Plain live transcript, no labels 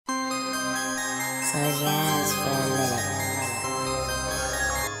Close your eyes for a minute.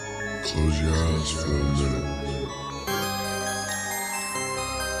 Close your eyes for a minute.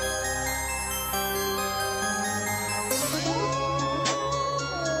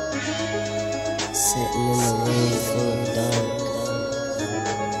 Sitting in a room full of dark.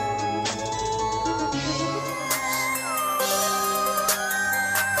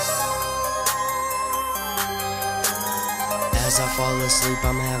 As I fall asleep,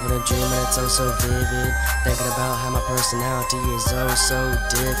 I'm having a dream and it's oh so vivid. Thinking about how my personality is oh so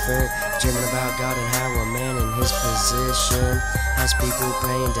different. Dreaming about God and how a man in his position has people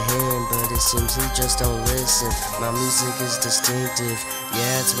praying to him, but it seems he just don't listen. My music is distinctive,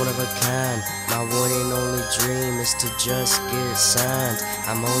 yeah, it's one of a kind. My one and only dream is to just get signed.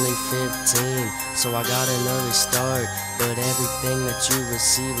 I'm only 15, so I got an early start, but everything that you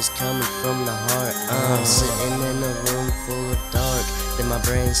receive is coming from the heart. I'm sitting in a room full of dark, then my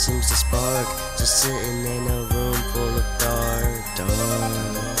brain seems to spark. Just sitting in a room full of dark.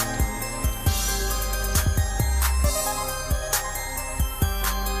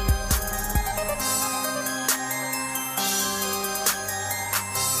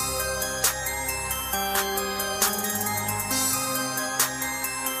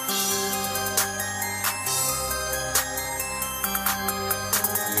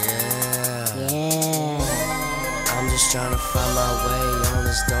 I'm just trying to find my way on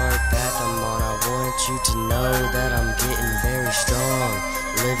this dark path I'm on. I want you to know that I'm getting very strong,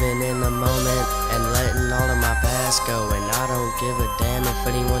 living in the moment and letting all of my past go. And I don't give a damn if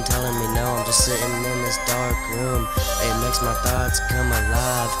anyone telling me no. I'm just sitting in this dark room, it makes my thoughts come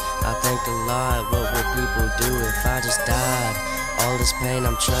alive. I think a lot, what would people do if I just died? All this pain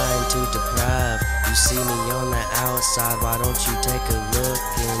I'm trying to deprive. You see me on the outside, why don't you take a look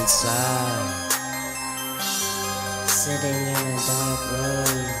inside? Sitting in a dark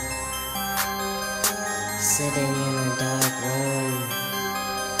room. Sitting in a dark room.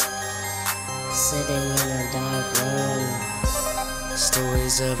 Sitting in a dark room.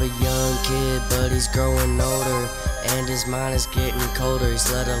 Stories of a young kid, but he's growing older, and his mind is getting colder.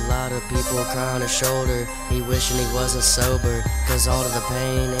 He's let a lot of people cry on his shoulder. He wishing he wasn't sober, cause all of the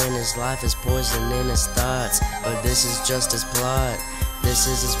pain in his life is poison in his thoughts. But this is just his plot. This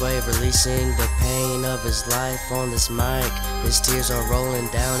is his way of releasing the pain of his life on this mic. His tears are rolling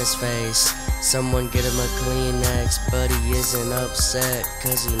down his face. Someone get him a Kleenex, but he isn't upset,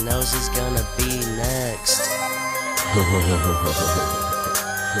 cause he knows he's gonna be next.